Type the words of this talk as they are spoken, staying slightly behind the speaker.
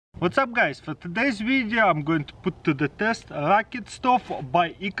What's up guys, for today's video I'm going to put to the test a rocket stove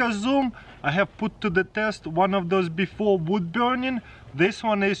by Ecozoom. I have put to the test one of those before, wood burning. This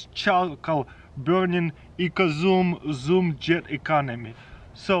one is charcoal burning Ecozoom Jet Economy.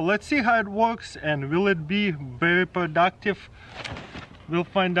 So let's see how it works and will it be very productive? We'll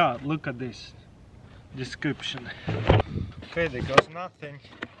find out. Look at this description. Okay, there goes nothing.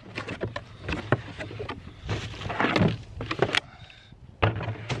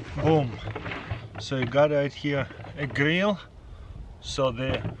 Boom. So you got right here a grill, so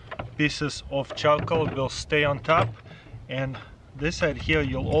the pieces of charcoal will stay on top, and this right here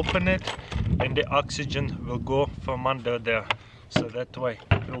you'll open it and the oxygen will go from under there, so that way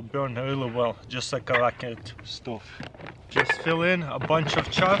it will burn really well, just like a rocket stove. Just fill in a bunch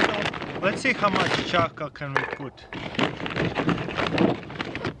of charcoal. Let's see how much charcoal can we put.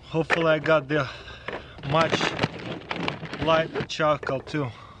 Hopefully I got the much light charcoal too.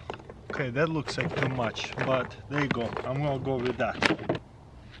 Okay, that looks like too much, but there you go. I'm gonna go with that.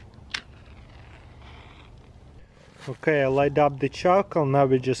 Okay, I light up the charcoal. Now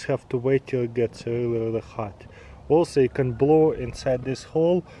we just have to wait till it gets really hot. Also, you can blow inside this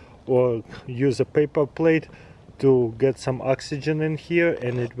hole or use a paper plate to get some oxygen in here,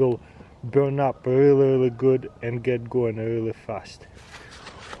 and it will burn up really good and get going really fast.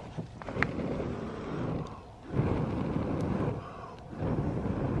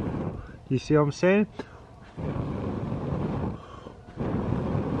 You see what I'm saying?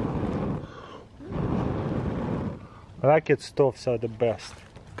 Rocket stoves are the best.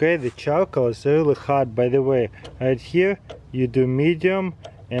 Okay, the charcoal is really hot, by the way. Right here you do medium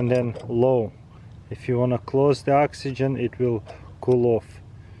and then low. If you want to close the oxygen, it will cool off.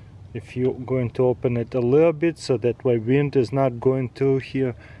 If you're going to open it a little bit so that way wind is not going through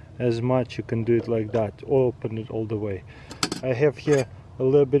here as much, you can do it like that, or open it all the way. I have here a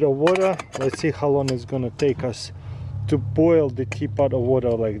little bit of water. Let's see how long it's gonna take us to boil the teapot of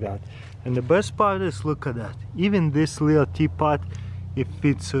water like that. And the best part is, look at that, even this little teapot, it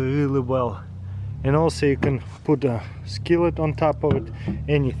fits really well. And also you can put a skillet on top of it,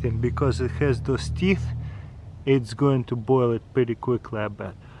 anything, because it has those teeth. It's going to boil it pretty quickly, I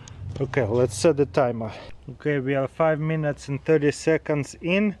bet. Okay, let's set the timer. Okay, we are 5 minutes and 30 seconds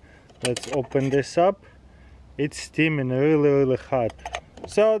in. Let's open this up. It's steaming really hot.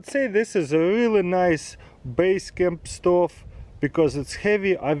 So I'd say this is a really nice base camp stove because it's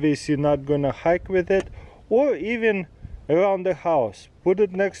heavy. Obviously you're not gonna hike with it, or even around the house. Put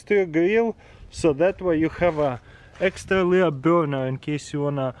it next to your grill, so that way you have a extra little burner in case you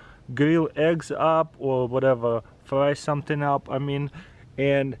wanna grill eggs up or whatever, fry something up, I mean.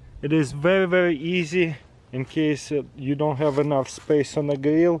 And it is very easy in case you don't have enough space on the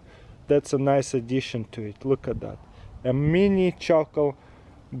grill. That's a nice addition to it. Look at that, a mini charcoal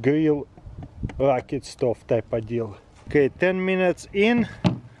grill rocket stove type of deal. Okay, 10 minutes in,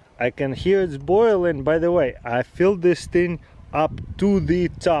 I can hear it's boiling. By the way, I filled this thing up to the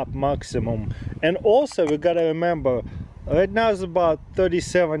top maximum. And also we gotta remember, right now it's about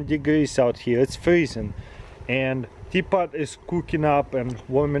 37 degrees out here. It's freezing, and teapot is cooking up and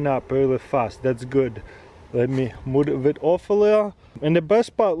warming up really fast. That's good. Let me move it off a little. And the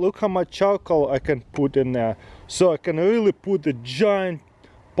best part, look how much charcoal I can put in there. So I can really put a giant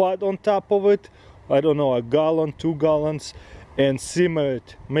pot on top of it, I don't know, a gallon, 2 gallons, and simmer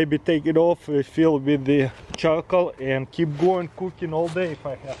it. Maybe take it off, refill with the charcoal, and keep going cooking all day if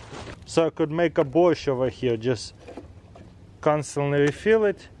I have to. So I could make a borscht over here, just constantly refill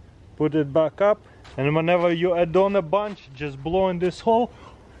it, put it back up, and whenever you add on a bunch, just blow in this hole.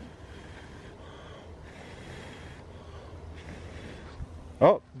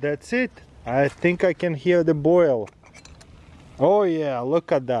 Oh, that's it. I think I can hear the boil. Oh yeah,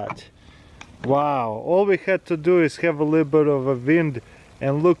 look at that. Wow, all we had to do is have a little bit of a wind,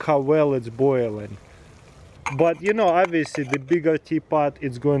 and look how well it's boiling. But you know, obviously the bigger teapot,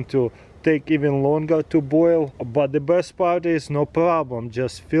 it's going to take even longer to boil. But the best part is, no problem,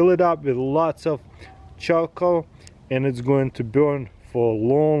 just fill it up with lots of charcoal and it's going to burn for a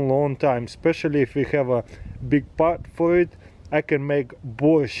long time. Especially if we have a big pot for it, I can make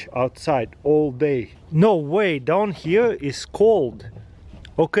borscht outside all day. No way, down here is cold.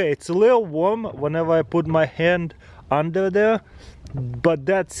 Okay, it's a little warm whenever I put my hand under there, but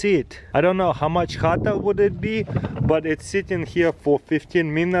that's it. I don't know how much hotter would it be, but it's sitting here for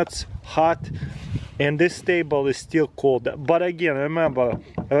 15 minutes hot, and this table is still cold. But again, remember,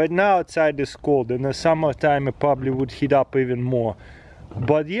 right now outside is cold. In the summertime it probably would heat up even more.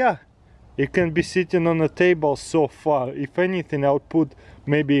 But yeah, it can be sitting on the table so far. If anything, I would put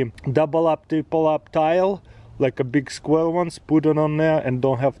maybe double up, triple up tile like a big square ones, put it on there and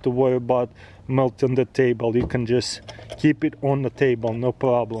don't have to worry about melting the table. You can just keep it on the table, no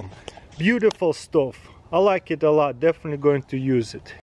problem. Beautiful stove. I like it a lot, definitely going to use it.